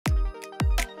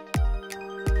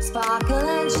Sparkle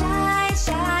and shine,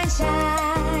 shine,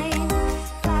 shine.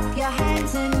 Clap your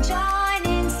hands and join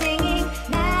in singing.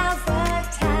 Now's the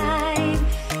time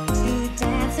to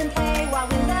dance and play while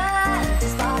we learn to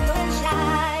sparkle and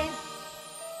shine.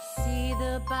 See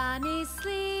the bunnies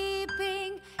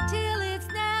sleeping till it's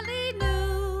nearly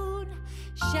noon.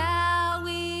 Shall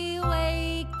we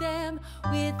wake them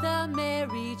with a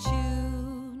merry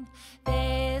tune?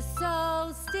 They're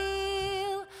so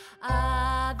still,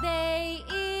 are they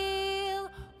ill?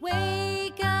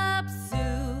 Wake up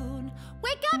soon.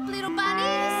 Wake up, little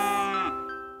bunnies.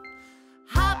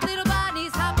 Hop, little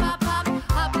bunnies, hop, hop, hop.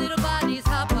 Hop, little bunnies,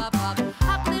 hop, hop, hop.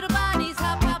 Hop, little bunnies,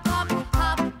 hop, hop, hop.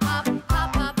 Hop, hop,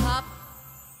 hop, hop, hop.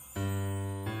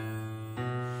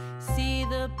 See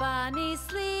the bunnies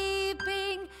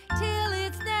sleeping till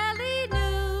it's nearly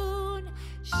noon.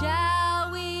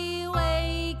 Shall we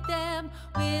wake them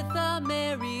with a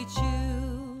merry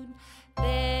tune?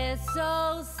 They're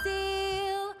so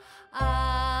still,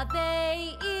 are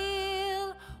they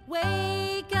ill?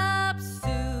 Wake up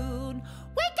soon.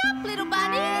 Wake up, little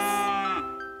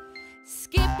bunnies.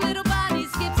 Skip, little bunnies,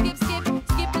 skip, skip, skip.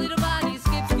 Skip, little bunnies,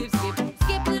 skip, skip, skip.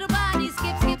 Skip, little bunnies,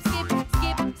 skip, skip, skip.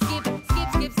 Skip, skip, skip,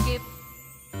 skip, skip.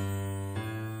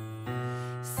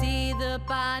 See the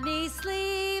bunnies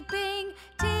sleeping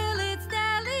till it's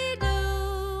nearly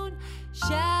noon.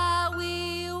 Shall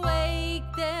we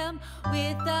wake them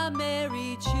with a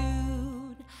merry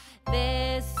tune?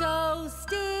 They're so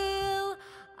still,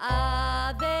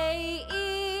 are they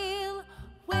ill?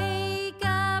 Wake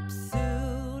up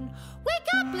soon. Wake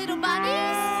up, little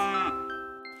bunnies.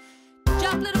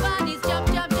 Jump, little bunnies, jump,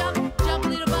 jump, jump. Jump,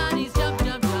 little bunnies, jump,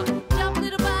 jump, jump. Jump,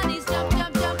 little bunnies, jump,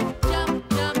 jump, jump. Jump,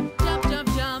 jump, jump, jump,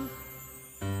 jump.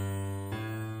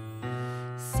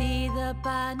 See the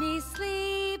bunnies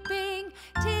sleeping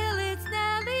till it's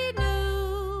nearly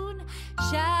noon.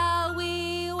 Shall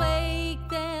we wake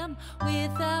them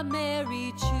with a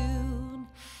merry tune?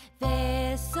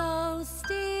 They're so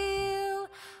still,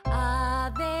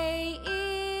 are they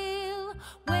ill?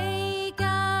 Wake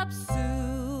up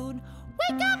soon.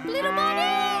 Wake up, little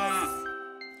bunnies.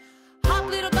 Hop,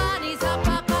 little bunnies, hop,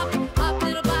 hop, hop. Hop,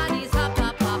 little bunnies, hop,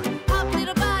 hop, hop. Hop,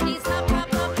 little bunnies, hop, hop,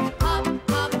 hop. Hop,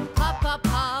 hop, hop, hop,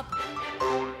 hop.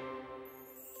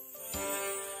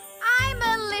 I'm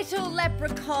a little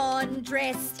leprechaun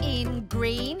dressed in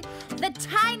green, the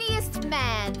tiniest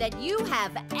man that you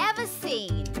have ever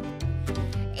seen.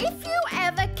 If you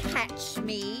ever catch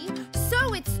me,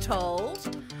 so it's told,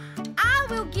 I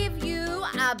will give you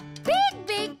a big,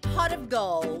 big pot of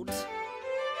gold.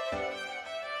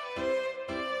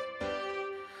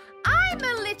 I'm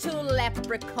a little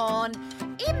leprechaun,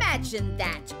 imagine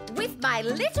that, with my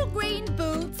little green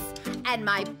boots and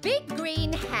my big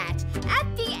green hat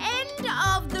at the end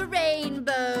of the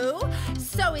rainbow.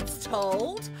 So it's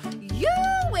told, you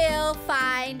will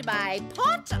find my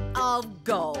pot of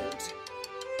gold.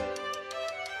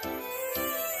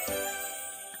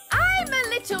 I'm a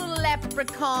little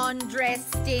leprechaun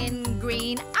dressed in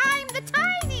green. I'm the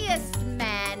tiniest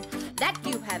man that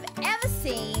you have ever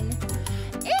seen.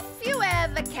 If you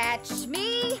ever catch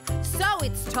me, so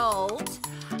it's told,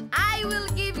 I will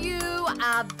give you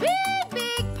a big,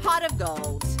 big pot of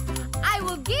gold. I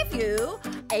will give you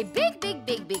a big, big,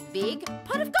 big, big, big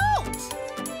pot of gold.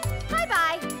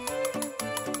 Bye-bye.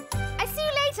 I see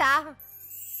you later.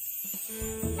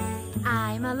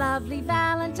 I'm a lovely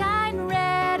Valentine,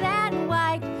 red and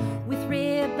white, with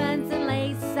ribbons and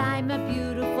lace. I'm a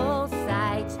beautiful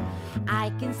sight.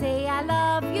 I can say I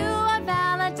love you on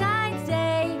Valentine's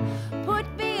Day. Put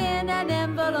me in an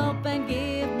envelope and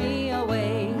give me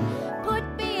away. Put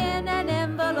me in an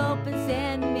envelope and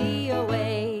send me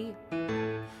away.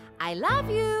 I love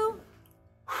you.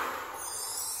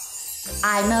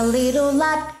 I'm a little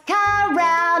latke,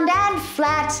 round and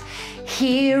flat.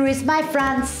 Here is my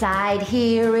front side,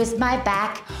 here is my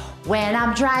back. When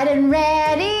I'm dried and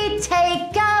ready,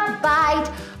 take a bite.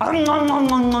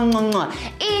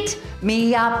 Eat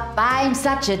me up, I'm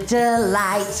such a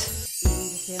delight. In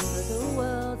December the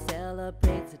world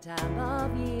celebrates a time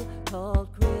of year called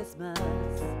Christmas.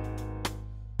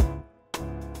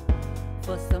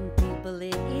 For some people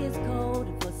it is cold,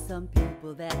 and for some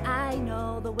people that I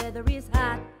know the weather is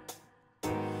hot.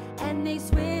 And they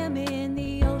swim in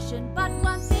the ocean, but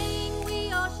one thing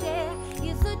we all share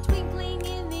is the twinkling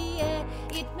in the air.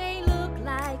 It may look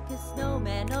like a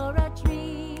snowman or a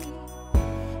tree.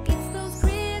 It's those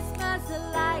Christmas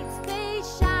lights, they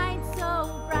shine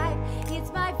so bright.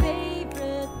 It's my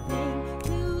favorite thing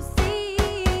to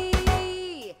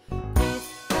see.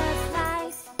 Christmas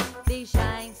lights, they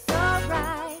shine so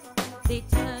bright. They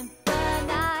turn the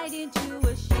night into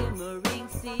a shimmering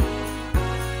sea.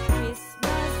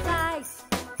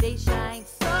 they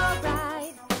shine